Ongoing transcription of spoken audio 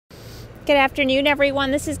Good afternoon,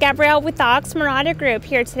 everyone. This is Gabrielle with the Oxmoor Auto Group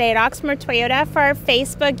here today at Oxmoor Toyota for our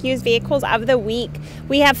Facebook Used Vehicles of the Week.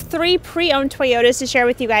 We have 3 pre-owned Toyotas to share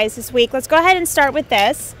with you guys this week. Let's go ahead and start with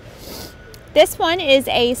this. This one is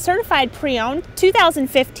a certified pre-owned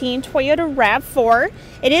 2015 Toyota RAV4.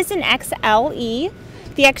 It is an XLE.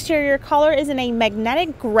 The exterior color is in a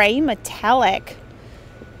magnetic gray metallic.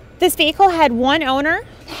 This vehicle had one owner,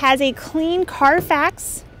 has a clean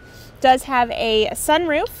Carfax, does have a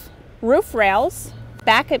sunroof, roof rails,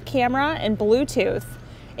 backup camera, and Bluetooth.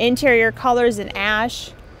 Interior color is in ash.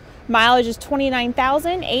 Mileage is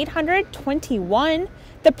 29,821.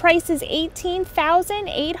 The price is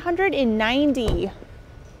 $18,890.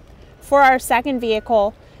 For our second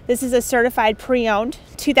vehicle, this is a certified pre-owned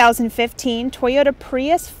 2015 Toyota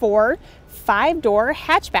Prius 4 5-door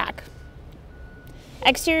hatchback.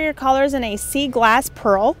 Exterior color is in a sea glass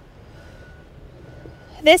pearl.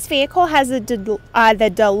 This vehicle has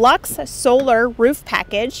the deluxe solar roof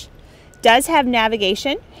package, does have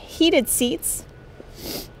navigation, heated seats.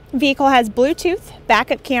 Vehicle has Bluetooth,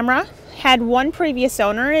 backup camera, had one previous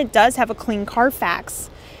owner, and it does have a clean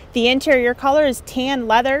Carfax. The interior color is tan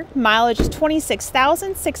leather. Mileage is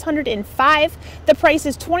 26,605. The price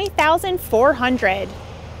is $20,400.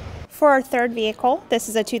 For our third vehicle, this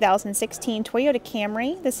is a 2016 Toyota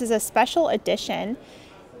Camry. This is a special edition.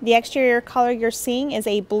 The exterior color you're seeing is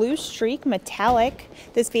a blue streak metallic.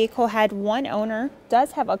 This vehicle had one owner,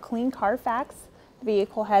 does have a clean Carfax. The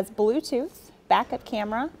vehicle has Bluetooth, backup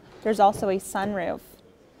camera. There's also a sunroof.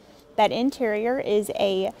 That interior is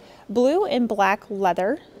a blue and black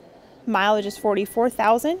leather. Mileage is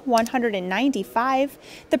 44,195.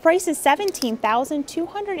 The price is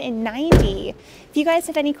 $17,290. If you guys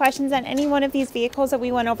have any questions on any one of these vehicles that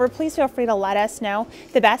we went over, please feel free to let us know.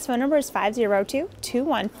 The best phone number is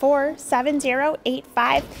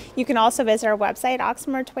 502-214-7085. You can also visit our website,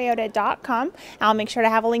 oxmoortoyota.com. I'll make sure to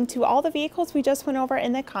have a link to all the vehicles we just went over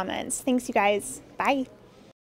in the comments. Thanks, you guys. Bye.